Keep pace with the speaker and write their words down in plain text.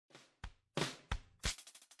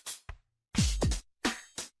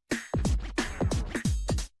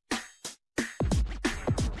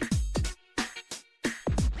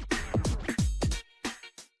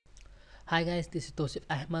Hi guys, this is Tosif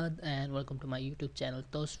Ahmad and welcome to my YouTube channel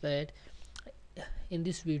Tosfed. In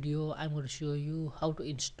this video, I'm going to show you how to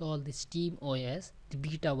install the SteamOS, the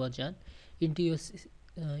beta version, into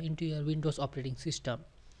your Windows operating system.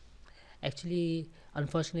 Actually,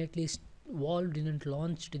 unfortunately, Valve didn't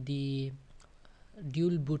launch the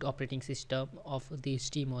dual boot operating system of the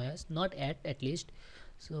SteamOS, not at least.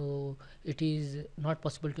 So it is not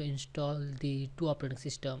possible to install the two operating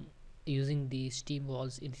system using the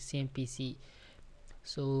SteamOS in the same PC.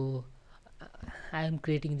 So I am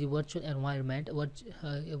creating the virtual environment,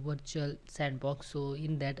 a virtual sandbox. So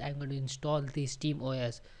in that I'm going to install the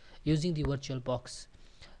SteamOS using the VirtualBox.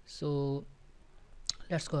 So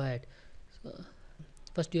let's go ahead. So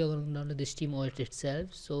first you are going to download the SteamOS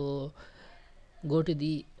itself. So go to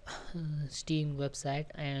the Steam website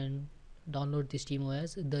and download the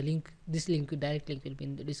SteamOS. This direct link will be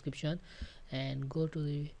in the description, and go to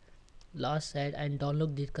the last side and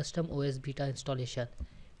download the custom OS beta installation.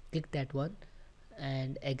 Click that one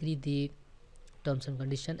and agree the terms and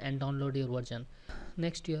condition and download your version.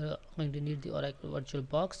 Next you are going to need the Oracle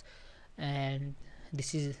VirtualBox, and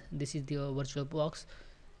this is the VirtualBox.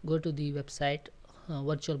 Go to the website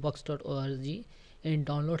virtualbox.org. In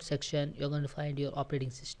download section you're going to find your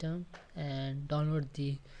operating system and download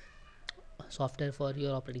the software for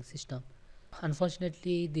your operating system.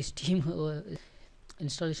 Unfortunately, the Steam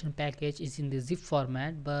installation package is in the zip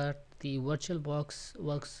format, but the VirtualBox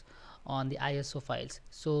works on the ISO files.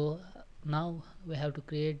 So now we have to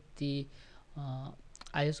create the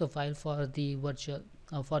ISO file for the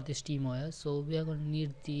for the SteamOS. So we are going to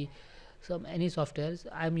need any softwares.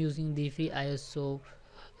 I'm using the free ISO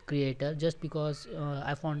creator just because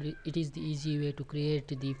I found it is the easy way to create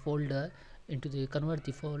the folder convert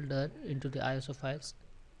the folder into the ISO files.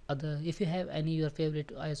 If you have any your favorite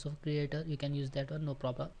ISO creator, you can use that one, no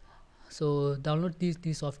problem. So download these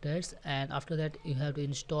softwares, and after that you have to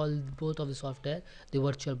install both of the software, the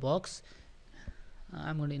VirtualBox.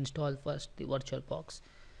 I'm going to install first the VirtualBox.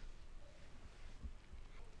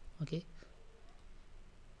 Okay,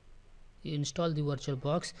 you install the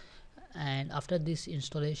VirtualBox, and after this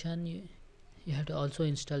installation you have to also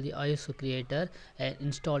install the IsoCreator and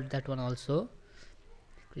install that one also.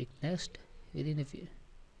 Click next. Within a few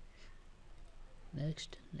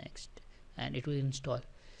next, and it will install.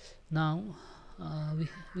 Now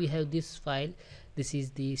we have this file. This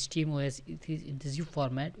is the SteamOS. It is in the zip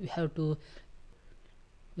format. We have to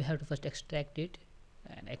first extract it.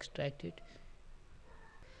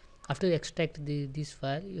 After you extract this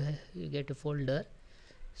file, you get a folder.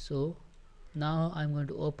 So now I'm going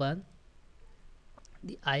to open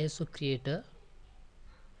the IsoCreator.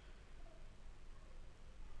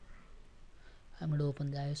 I'm going to open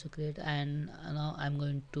the IsoCreator, and now I'm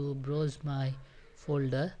going to browse my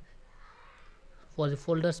folder. For the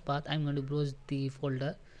folders path, I'm going to browse the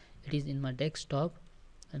folder. It is in my desktop,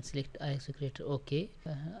 and select IsoCreator. Okay,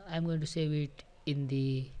 I'm going to save it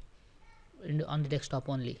on the desktop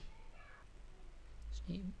only.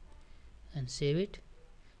 And save it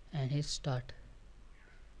and hit start.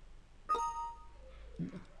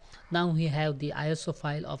 Now we have the ISO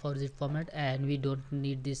file of our zip format, and we don't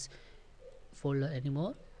need this folder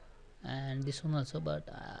anymore, and this one also, but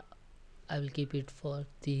I will keep it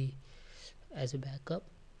as a backup.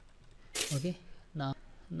 Okay, now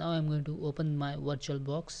I'm going to open my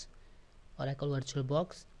VirtualBox, Oracle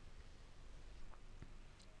VirtualBox.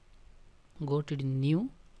 Go to the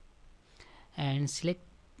new and select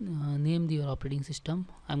name your operating system.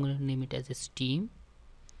 I'm going to name it as a SteamOS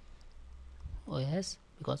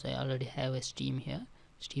because I already have a Steam here,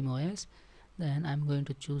 SteamOS. Then I'm going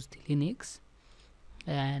to choose the Linux,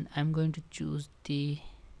 and I'm going to choose the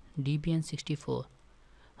Debian 64.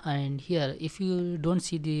 And here, if you don't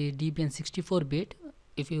see the Debian 64-bit,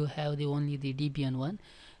 if you have only the Debian one,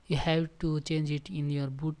 you have to change it in your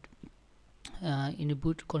boot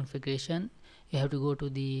configuration. You have to go to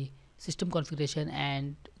the system configuration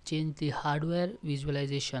and change the hardware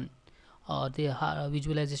visualization or the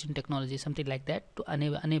visualization technology, something like that, to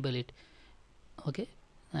enable it. Okay,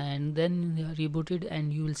 and then reboot it,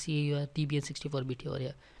 and you will see your Debian 64-bit over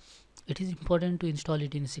here. It is important to install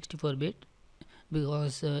it in 64-bit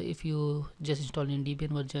because if you just install in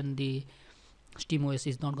Debian version, the SteamOS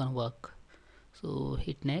is not gonna work. So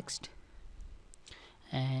hit next,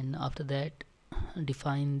 and after that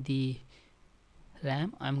define the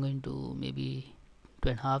RAM. I'm going to maybe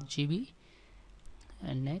 2.5 GB,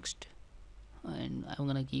 and next, and I'm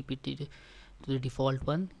gonna keep it to the default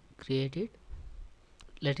one. Create it,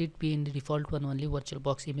 let it be in the default one only.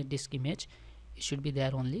 VirtualBox image, disk image, it should be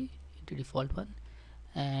there only, the default one.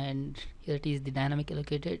 And here it is, the dynamic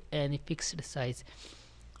allocated and a fixed size.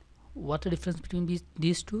 what the difference between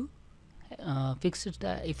these two? Fixed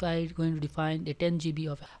if I going to define a 10 GB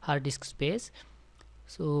of hard disk space,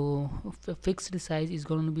 so fixed size is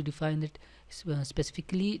going to be defined that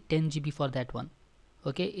specifically 10 GB for that one.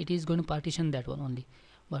 Okay, it is going to partition that one only.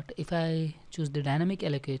 But if I choose the dynamic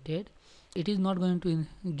allocated, it is not going to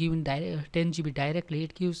give in 10 GB directly.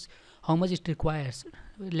 It gives how much it requires.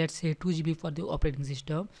 Let's say 2 GB for the operating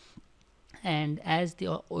system, and as the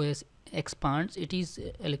OS expands, it is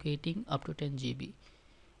allocating up to 10 GB.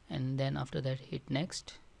 And then after that, hit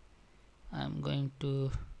next. I'm going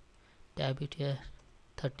to tab it here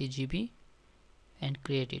 30 GB and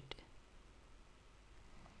create it,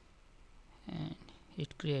 and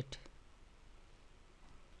hit create.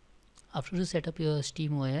 After you set up your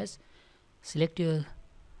SteamOS, select your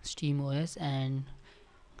SteamOS and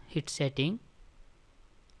hit setting.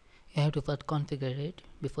 You have to first configure it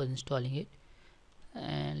before installing it,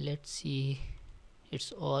 and let's see,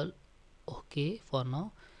 it's all okay for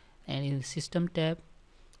now. And in the system tab,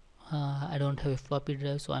 I don't have a floppy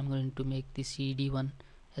drive, so I'm going to make the CD one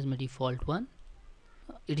as my default one.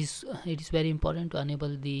 It is very important to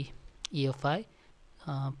enable the EFI.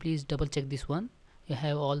 Please double check this one. You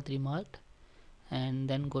have all three marked, and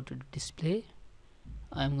then go to the display.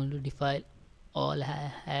 I'm going to define all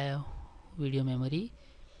have video memory,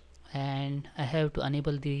 and I have to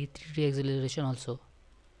enable the 3D acceleration also.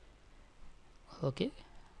 Okay,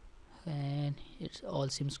 and it all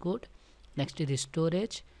seems good. Next to the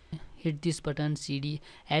storage, hit this button, CD,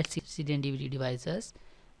 add CD and DVD devices,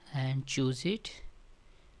 and choose it.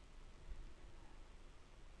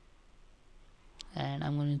 And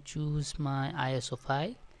I'm going to choose my ISO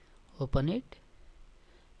file, open it,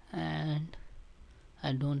 and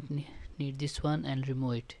I don't need this one, and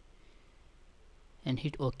remove it and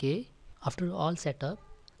hit OK. After all setup,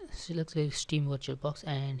 select the Steam VirtualBox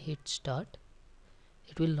and hit start.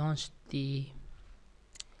 It will launch the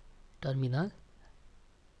terminal,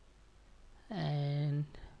 and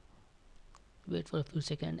wait for a few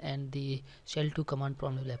seconds, and the shell2 command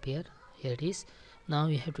prompt will appear. Here it is. Now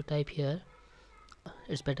you have to type here,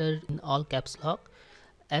 it's better in all caps lock,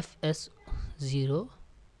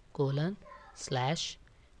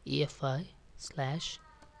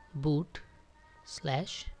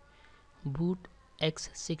 fs0:/efi/boot/boot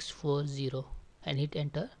x640 and hit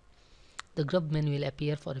enter. The grub menu will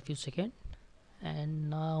appear for a few seconds, and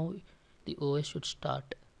now the OS should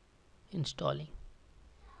start installing.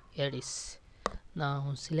 Here it is.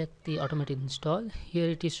 Now select the automatic install.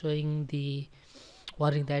 Here it is showing the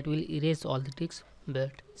warning that will erase all the tricks,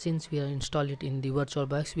 but since we are installed it in the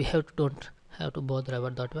VirtualBox, we don't have to bother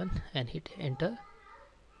about that one, and hit enter.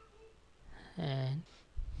 And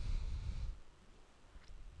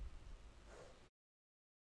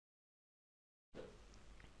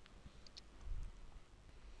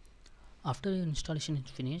after your installation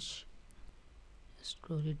is finished,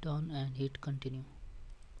 scroll it down and hit continue.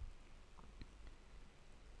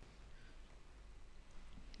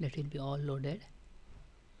 That will be all loaded.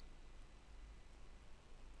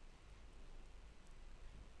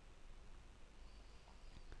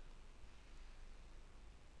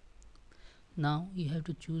 Now you have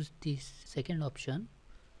to choose this second option.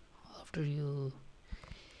 After you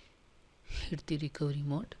hit the recovery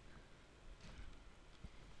mode,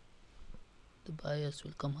 the BIOS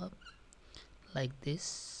will come up like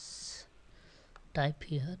this. Type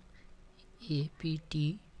here apt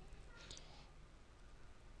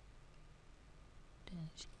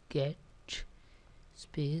get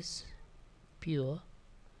space pure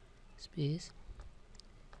space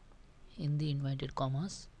in the inverted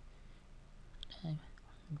commas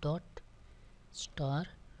dot star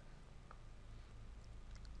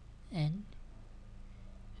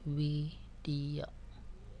NVIDIA,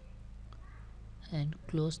 and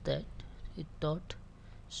close that with dot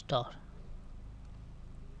star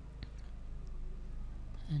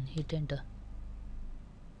and hit enter.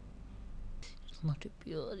 It's not a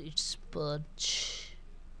pure, it's purge.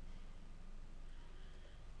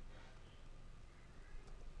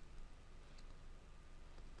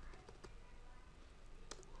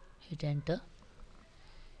 Hit enter.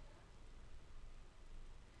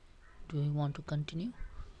 Do you want to continue?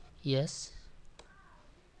 Yes.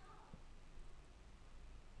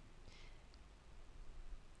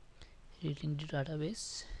 Reading the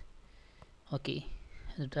database. Okay,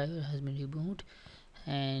 the driver has been removed,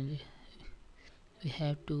 and we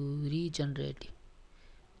have to regenerate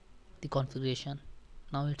the configuration.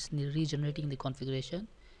 Now it's regenerating the configuration.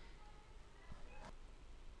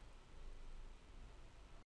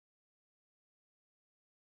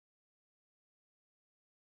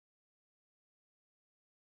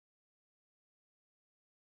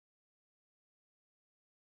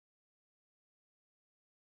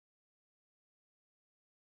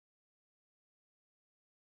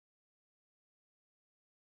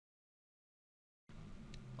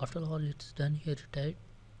 After all it's done, here type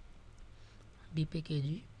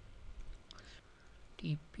dpkg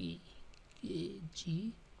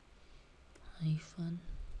hyphen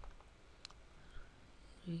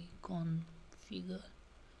reconfigure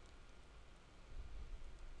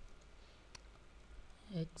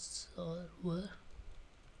x server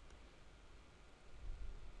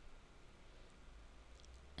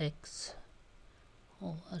x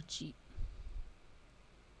org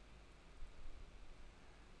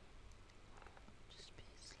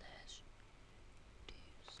slash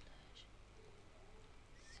div slash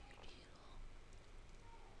cd-rom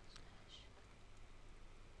slash media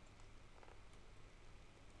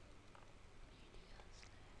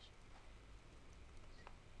slash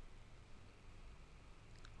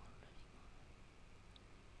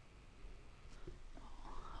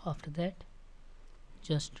after that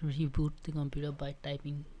just reboot the computer by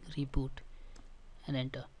typing reboot and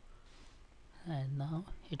enter, and now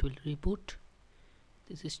it will reboot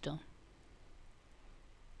the system.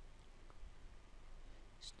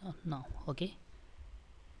 It's not now. Okay,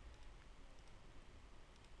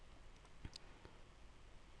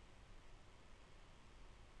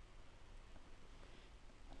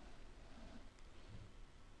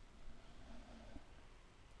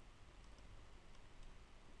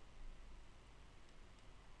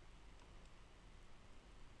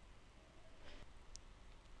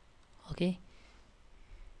 okay,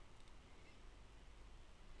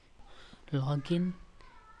 log in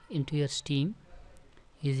into your Steam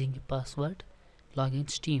using a password, login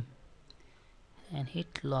Steam, and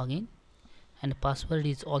hit login, and the password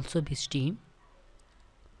is also be Steam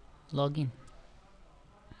login.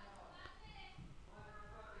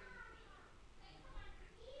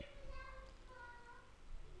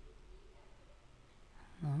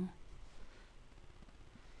 Now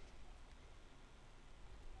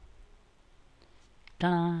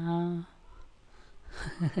ta-da!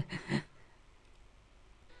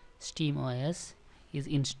 SteamOS is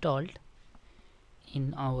installed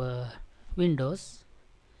in our Windows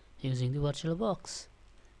using the VirtualBox.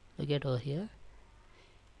 Look at over here.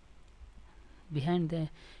 Behind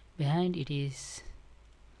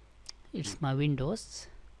it's my Windows,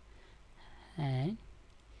 and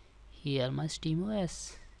here my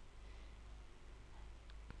SteamOS.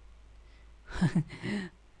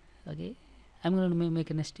 Okay, I'm going to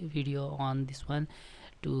make a next video on this one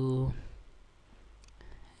to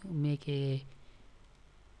make a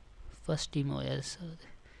first SteamOS. So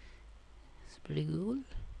it's pretty cool.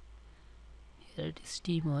 Here it is,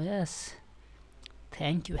 SteamOS.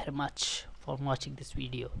 Thank you very much for watching this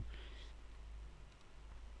video.